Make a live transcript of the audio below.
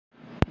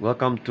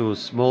Welcome to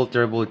Small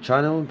Turbo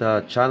channel,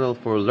 the channel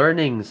for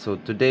learning. So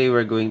today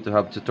we're going to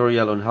have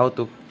tutorial on how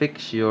to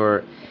fix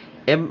your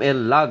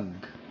ML lag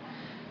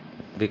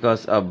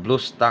because of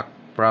Bluestack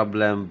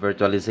problem,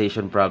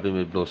 virtualization problem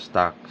with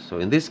Bluestack. So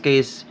in this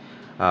case,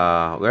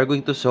 we're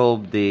going to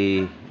solve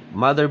the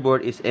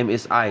motherboard is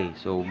MSI.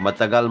 So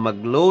matagal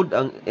mag-load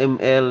ang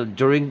ML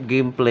during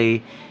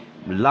gameplay,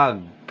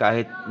 lag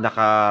kahit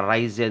naka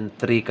Ryzen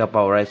 3 ka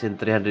pa o Ryzen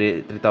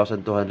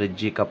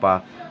 3200G ka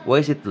pa. Why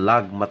is it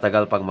lag?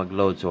 Matagal pang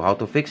mag-load. So how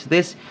to fix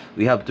this?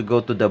 We have to go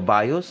to the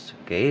BIOS.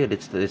 Okay,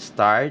 let's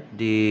start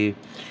the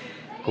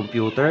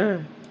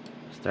computer.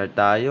 Start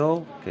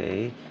tayo.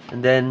 Okay.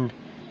 And then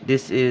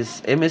this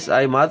is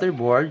MSI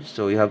motherboard.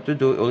 So all you have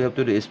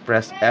to do is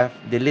press F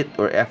delete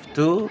or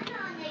F2.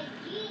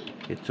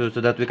 Okay, so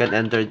that we can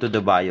enter into the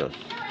BIOS.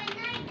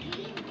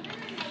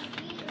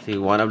 See,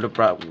 one of the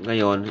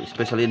ngayon,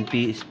 especially in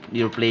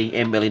you're playing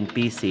ML in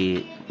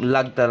PC,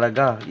 lag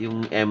talaga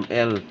yung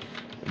ML.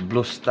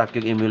 Bluestack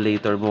yung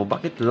emulator mo.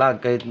 Bakit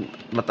lag? Kahit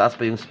mataas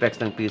pa yung specs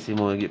ng PC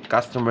mo,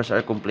 customers are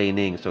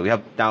complaining. So we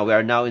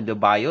are now in the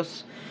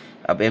BIOS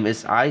of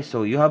MSI.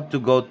 So you have to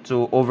go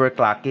to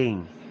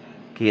overclocking.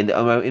 Okay,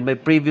 in my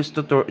previous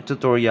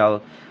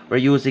tutorial,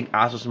 we're using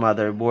Asus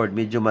motherboard.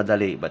 Medyo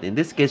madali. But in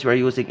this case, we're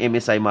using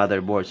MSI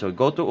motherboard. So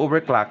go to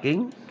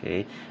overclocking.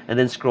 Okay, and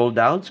then scroll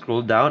down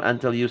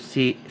until you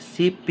see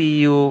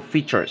CPU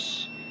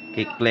features.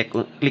 Okay, click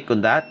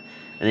on that,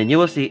 and then you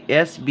will see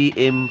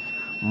SBM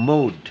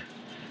mode.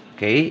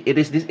 Okay, it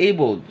is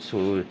disabled,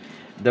 so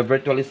the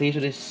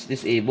virtualization is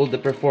disabled, the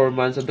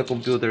performance of the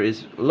computer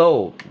is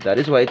low. That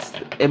is why it's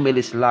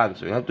ML is lag.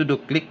 So you have to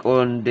click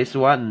on this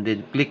one,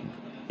 then click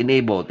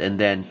enabled,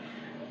 and then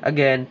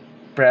again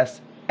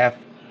press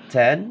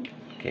F10.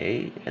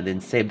 Okay, and then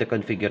save the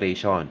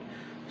configuration.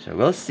 So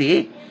we'll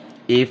see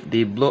if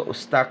the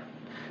Bluestack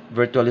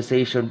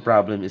virtualization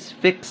problem is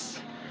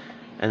fixed,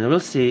 and we'll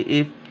see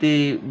if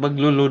the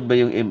maglo-load ba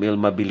yung ML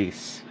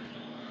mabilis.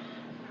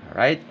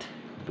 Alright,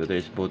 computer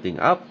is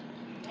booting up.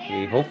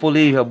 Okay,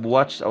 hopefully you have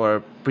watched our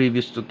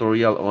previous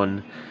tutorial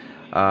on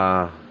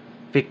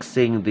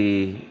fixing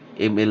the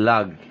ML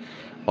lag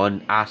on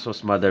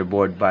Asus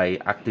motherboard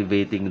by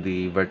activating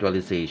the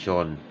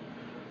virtualization.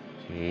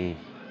 Okay,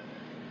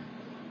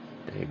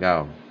 there you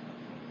go.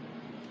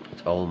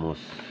 It's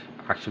almost.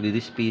 Actually,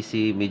 this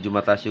PC, medyo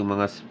mataas yung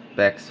mga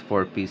specs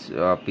for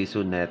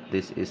PisoNet.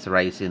 This is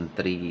Ryzen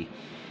 3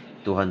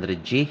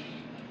 200G.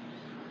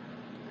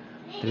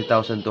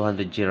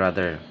 3200G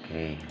rather.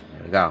 Okay,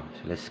 there we go.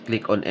 So let's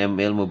click on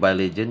ML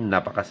Mobile Legend.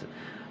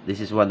 This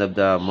is one of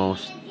the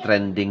most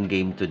trending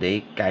game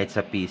today kahit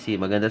sa PC.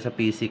 Maganda sa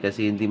PC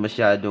kasi hindi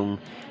masyadong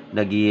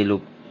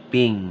nag-yellow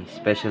ping,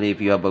 especially if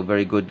you have a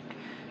very good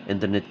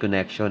internet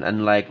connection.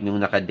 Unlike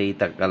yung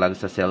naka-data ka lang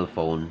sa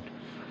cellphone,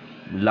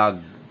 lag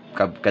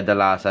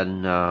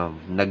kadalasan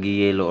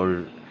nag-yellow or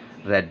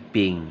red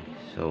ping.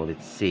 So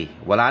let's see.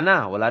 Wala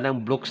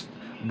nang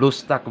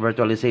Bluestack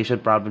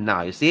virtualization problem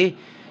now. You see?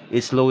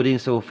 It's loading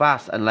so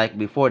fast,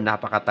 unlike before,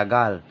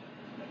 napakatagal.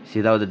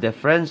 See now the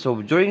difference?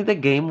 So during the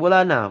game,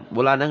 wala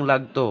nang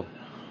lag to.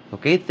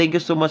 Okay, thank you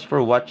so much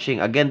for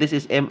watching. Again, this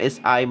is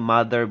MSI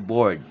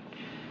motherboard.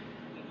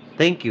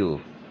 Thank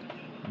you.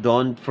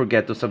 Don't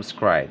forget to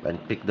subscribe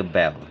and click the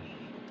bell.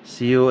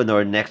 See you in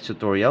our next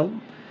tutorial.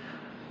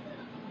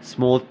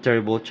 Small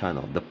Turbo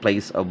channel, the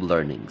place of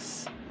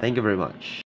learnings. Thank you very much.